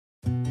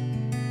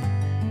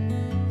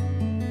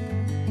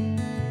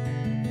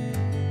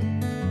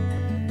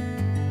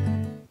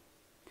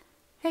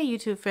Hey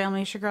YouTube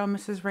family, it's your girl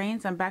Mrs.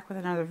 Rains. I'm back with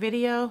another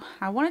video.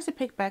 I wanted to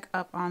pick back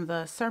up on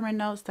the sermon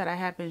notes that I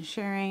have been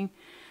sharing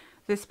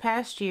this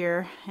past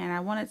year, and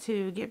I wanted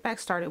to get back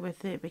started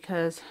with it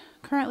because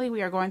currently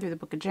we are going through the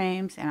book of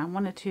James, and I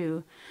wanted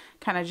to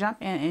kind of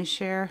jump in and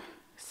share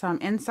some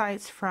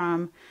insights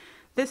from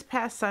this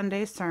past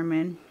Sunday's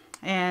sermon.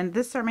 And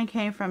this sermon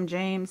came from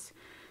James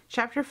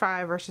chapter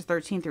 5 verses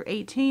 13 through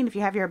 18. If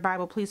you have your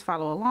Bible, please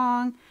follow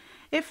along.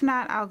 If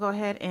not, I'll go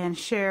ahead and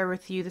share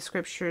with you the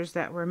scriptures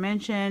that were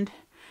mentioned.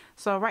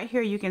 So right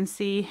here you can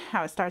see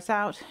how it starts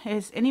out.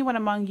 Is anyone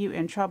among you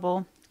in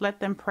trouble? Let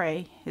them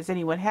pray. Is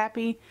anyone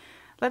happy?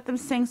 Let them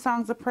sing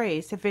songs of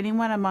praise. If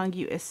anyone among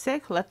you is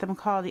sick, let them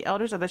call the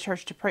elders of the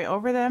church to pray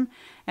over them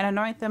and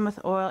anoint them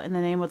with oil in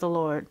the name of the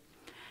Lord.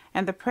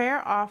 And the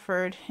prayer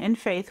offered in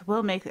faith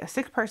will make a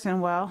sick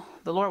person well.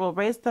 The Lord will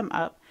raise them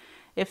up.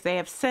 If they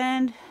have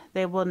sinned,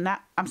 they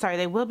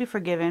will be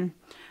forgiven.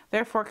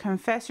 Therefore,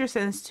 confess your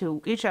sins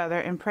to each other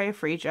and pray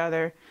for each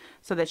other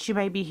so that you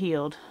may be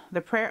healed.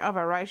 The prayer of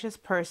a righteous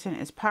person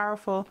is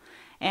powerful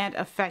and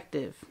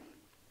effective.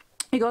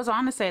 He goes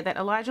on to say that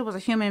Elijah was a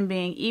human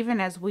being, even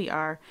as we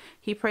are.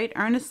 He prayed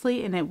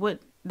earnestly and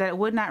that it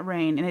would not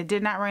rain, and it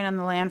did not rain on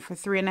the land for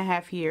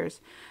 3.5 years.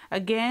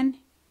 Again,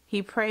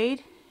 he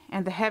prayed,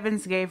 and the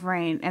heavens gave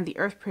rain, and the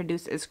earth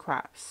produced its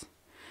crops.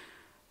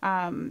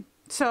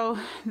 So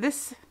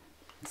this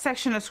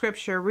section of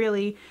scripture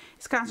really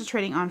is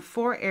concentrating on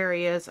 4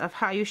 areas of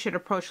how you should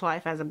approach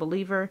life as a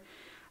believer.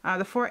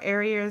 The 4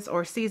 areas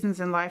or seasons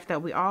in life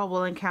that we all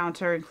will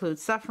encounter include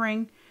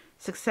suffering,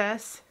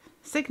 success,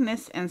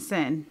 sickness, and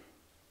sin.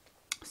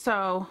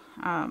 So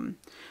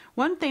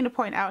one thing to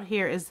point out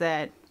here is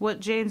that what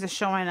James is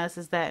showing us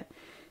is that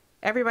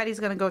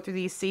everybody's going to go through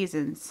these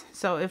seasons.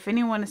 So if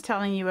anyone is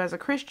telling you as a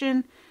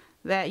Christian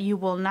that you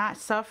will not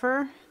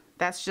suffer,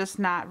 that's just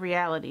not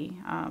reality.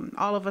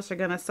 All of us are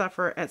going to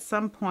suffer at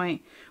some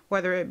point,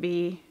 whether it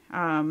be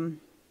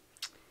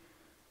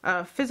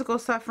physical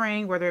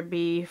suffering, whether it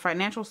be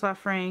financial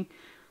suffering.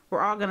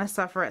 We're all going to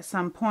suffer at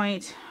some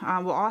point.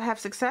 We'll all have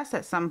success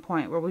at some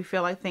point where we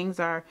feel like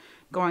things are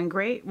going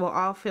great. We'll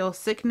all feel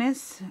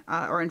sickness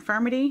or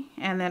infirmity,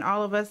 and then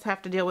all of us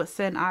have to deal with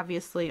sin,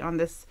 obviously, on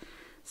this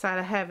side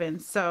of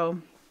heaven. So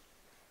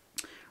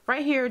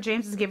right here,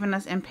 James is giving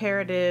us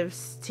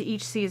imperatives to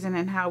each season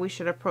and how we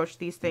should approach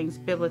these things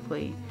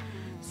biblically.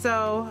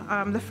 So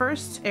the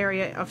first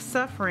area of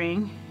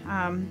suffering,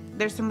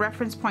 there's some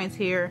reference points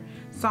here.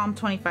 Psalm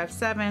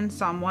 25:7,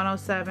 Psalm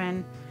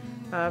 107,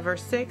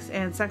 verse 6,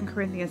 and 2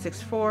 Corinthians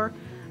 6:4.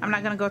 I'm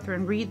not going to go through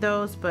and read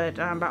those, but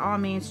by all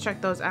means,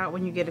 check those out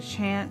when you get a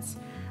chance.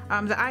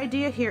 The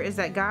idea here is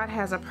that God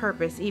has a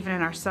purpose even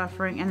in our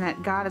suffering, and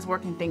that God is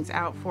working things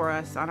out for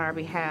us on our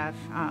behalf.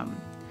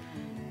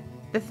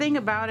 The thing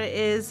about it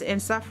is, in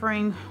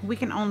suffering, we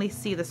can only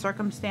see the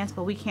circumstance,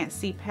 but we can't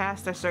see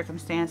past the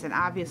circumstance. And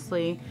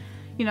obviously,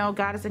 you know,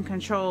 God is in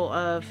control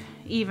of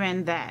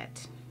even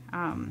that.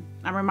 I'm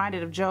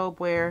reminded of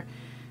Job where,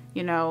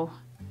 you know,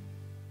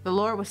 the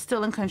Lord was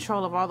still in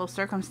control of all those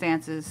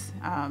circumstances.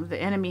 The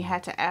enemy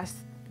had to ask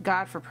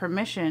God for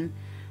permission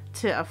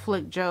to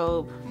afflict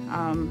Job,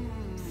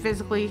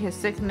 physically, his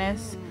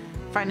sickness,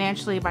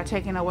 financially by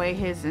taking away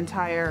his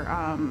entire,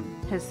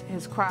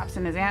 his crops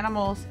and his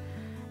animals,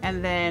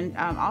 and then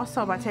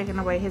also by taking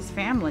away his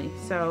family.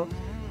 So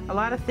a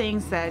lot of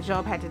things that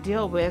Job had to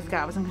deal with,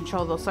 God was in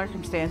control of those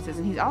circumstances,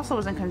 and he also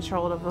was in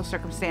control of those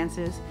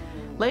circumstances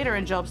later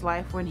in Job's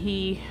life when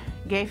he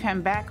gave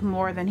him back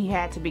more than he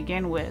had to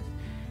begin with,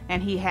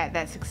 and he had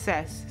that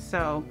success.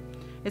 So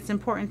it's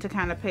important to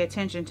kind of pay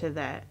attention to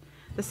that.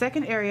 The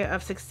second area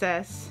of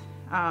success,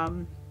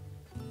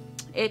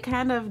 it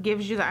kind of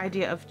gives you the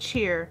idea of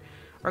cheer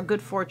or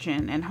good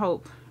fortune and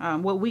hope,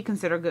 what we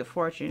consider good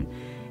fortune.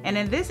 And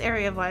in this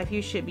area of life,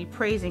 you should be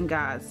praising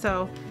God.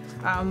 So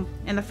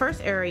in the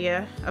first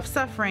area of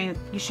suffering,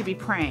 you should be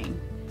praying.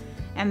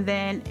 And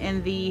then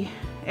in the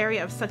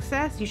area of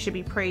success, you should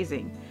be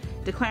praising,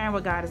 declaring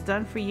what God has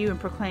done for you and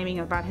proclaiming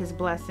about his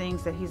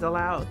blessings that he's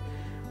allowed.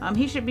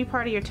 He should be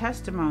part of your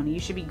testimony. You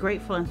should be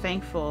grateful and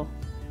thankful.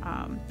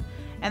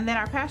 And then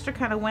our pastor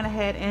kind of went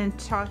ahead and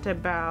talked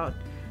about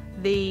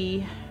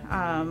the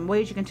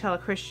ways you can tell a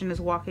Christian is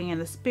walking in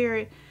the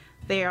Spirit.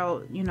 They'll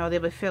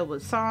be filled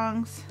with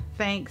songs,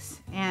 thanks,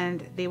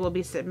 and they will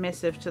be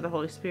submissive to the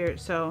Holy Spirit.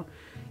 So,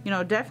 you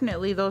know,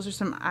 definitely those are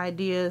some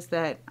ideas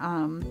that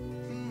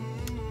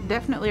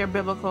definitely are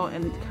biblical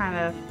and kind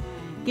of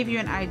give you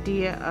an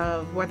idea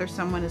of whether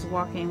someone is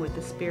walking with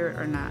the Spirit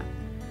or not.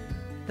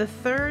 The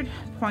third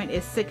point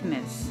is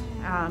sickness.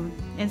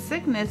 In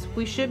sickness,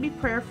 we should be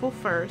prayerful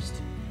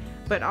first,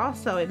 but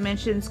also it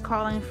mentions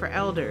calling for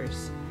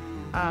elders.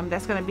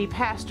 That's going to be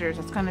pastors,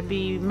 that's going to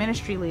be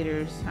ministry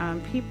leaders,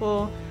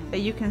 people that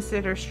you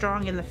consider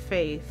strong in the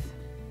faith.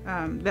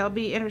 They will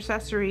be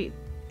intercessory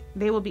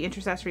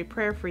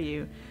prayer for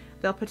you.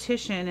 They'll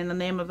petition in the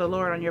name of the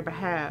Lord on your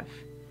behalf.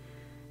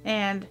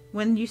 And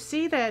when you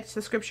see that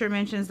the scripture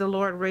mentions the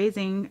Lord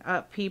raising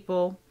up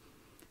people,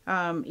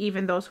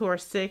 even those who are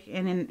sick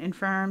and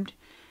infirmed,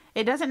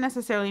 it doesn't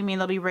necessarily mean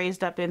they'll be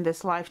raised up in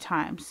this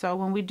lifetime. So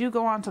when we do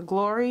go on to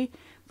glory,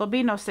 there'll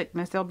be no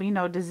sickness, there'll be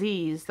no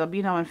disease, there'll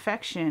be no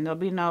infection, there'll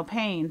be no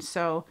pain.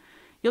 So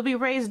you'll be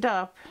raised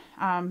up.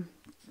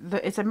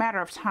 It's a matter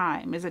of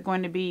time. Is it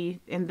going to be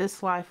in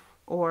this life,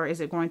 or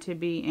is it going to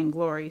be in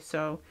glory?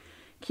 So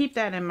keep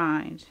that in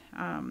mind.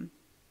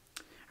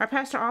 Our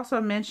pastor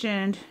also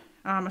mentioned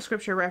a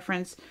scripture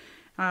reference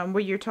where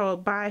you're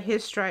told, by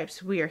his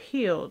stripes we are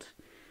healed.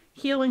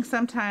 Healing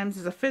sometimes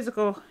is a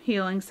physical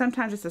healing,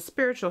 sometimes it's a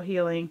spiritual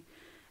healing,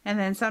 and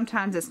then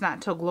sometimes it's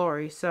not till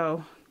glory.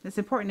 So it's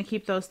important to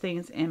keep those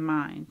things in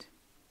mind.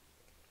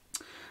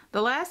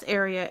 The last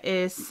area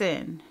is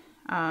sin.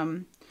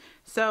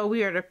 So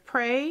we are to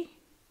pray,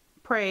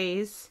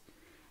 praise,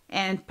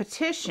 and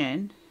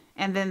petition,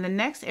 and then the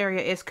next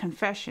area is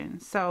confession.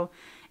 So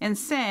in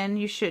sin,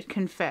 you should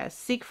confess,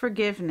 seek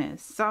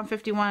forgiveness. Psalm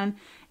 51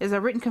 is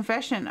a written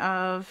confession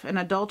of an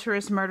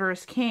adulterous,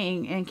 murderous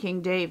king in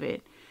King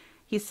David.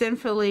 He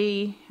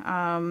sinfully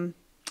kind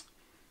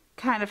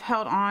of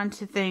held on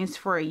to things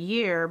for a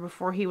year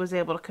before he was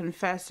able to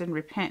confess and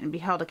repent and be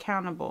held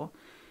accountable.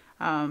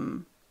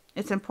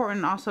 It's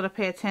important also to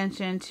pay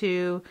attention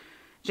to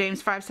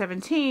James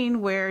 5:17,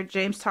 where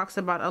James talks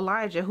about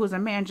Elijah, who's a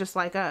man just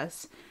like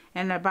us,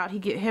 and about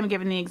him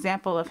giving the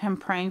example of him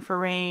praying for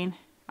rain,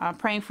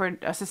 praying for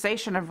a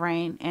cessation of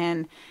rain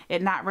and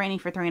it not raining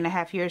for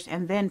 3.5 years,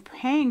 and then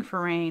praying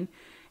for rain,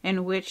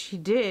 in which he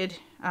did,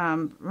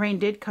 rain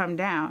did come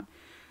down.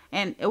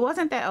 And it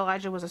wasn't that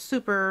Elijah was a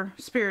super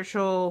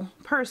spiritual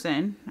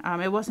person.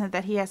 It wasn't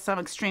that he had some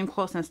extreme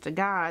closeness to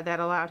God that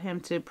allowed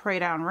him to pray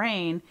down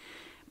rain.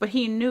 But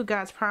he knew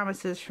God's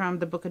promises from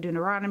the book of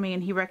Deuteronomy,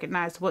 and he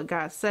recognized what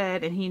God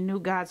said, and he knew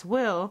God's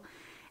will.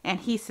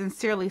 And he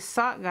sincerely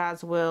sought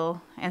God's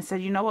will and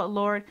said, you know what,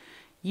 Lord,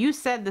 you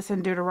said this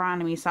in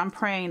Deuteronomy, so I'm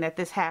praying that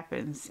this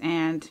happens.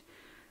 And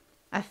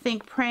I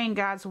think praying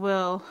God's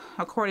will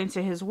according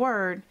to his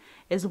word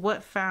is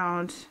what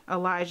found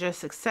Elijah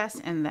success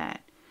in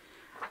that.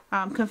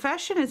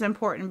 Confession is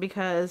important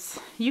because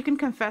you can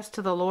confess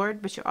to the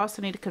Lord, but you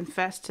also need to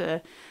confess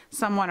to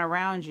someone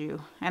around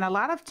you. And a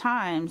lot of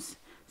times,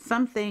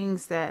 some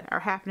things that are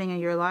happening in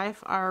your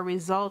life are a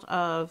result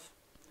of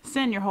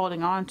sin you're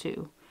holding on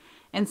to.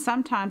 And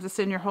sometimes the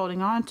sin you're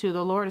holding on to,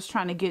 the Lord is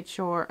trying to get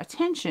your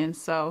attention.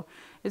 So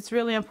it's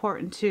really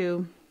important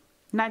to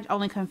not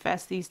only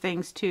confess these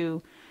things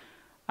to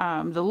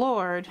the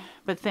Lord,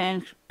 but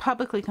then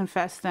publicly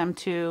confess them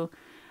to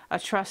a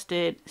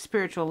trusted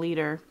spiritual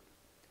leader,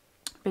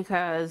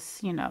 because,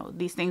 you know,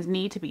 these things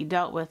need to be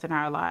dealt with in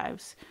our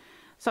lives.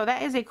 So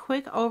that is a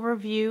quick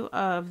overview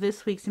of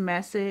this week's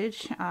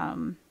message.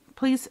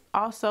 Please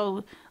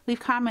also leave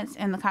comments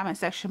in the comment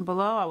section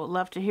below. I would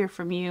love to hear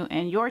from you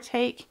and your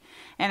take.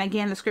 And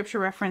again, the scripture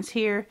reference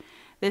here,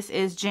 this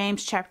is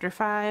James chapter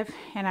 5,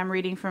 and I'm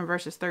reading from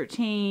verses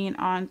 13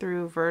 on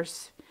through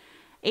verse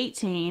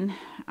 18.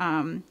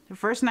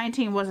 Verse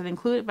 19 wasn't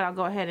included, but I'll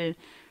go ahead and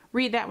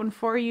read that one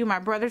for you. My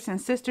brothers and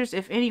sisters,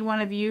 if any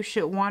one of you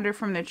should wander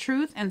from the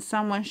truth and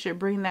someone should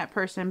bring that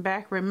person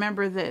back,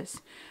 remember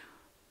this: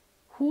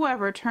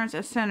 whoever turns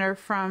a sinner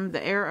from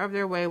the error of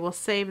their way will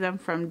save them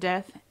from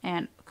death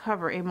and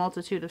cover a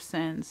multitude of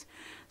sins.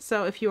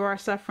 So if you are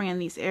suffering in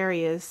these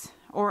areas,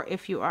 or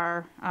if you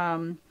are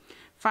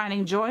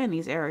finding joy in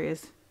these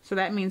areas, so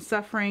that means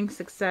suffering,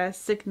 success,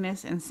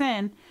 sickness, and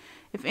sin,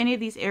 if any of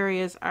these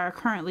areas are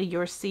currently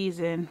your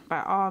season,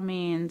 by all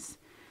means,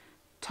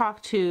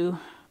 talk to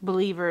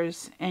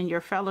believers in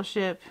your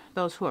fellowship,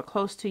 those who are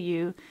close to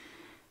you.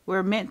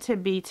 We're meant to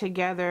be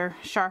together,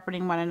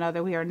 sharpening one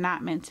another. We are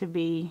not meant to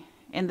be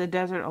in the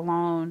desert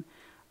alone.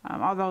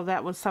 Although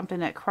that was something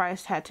that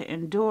Christ had to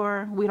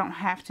endure, we don't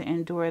have to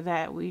endure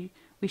that. We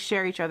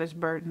share each other's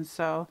burdens.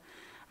 So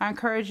I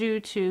encourage you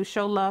to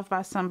show love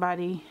by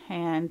somebody,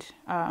 and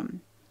I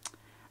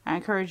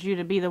encourage you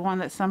to be the one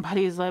that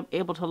somebody is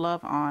able to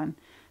love on,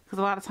 because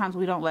a lot of times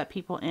we don't let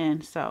people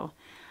in. So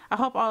I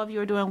hope all of you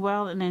are doing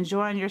well and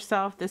enjoying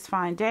yourself this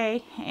fine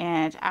day,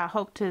 and I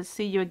hope to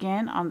see you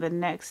again on the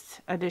next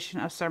edition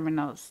of Sermon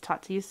Notes.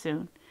 Talk to you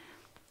soon.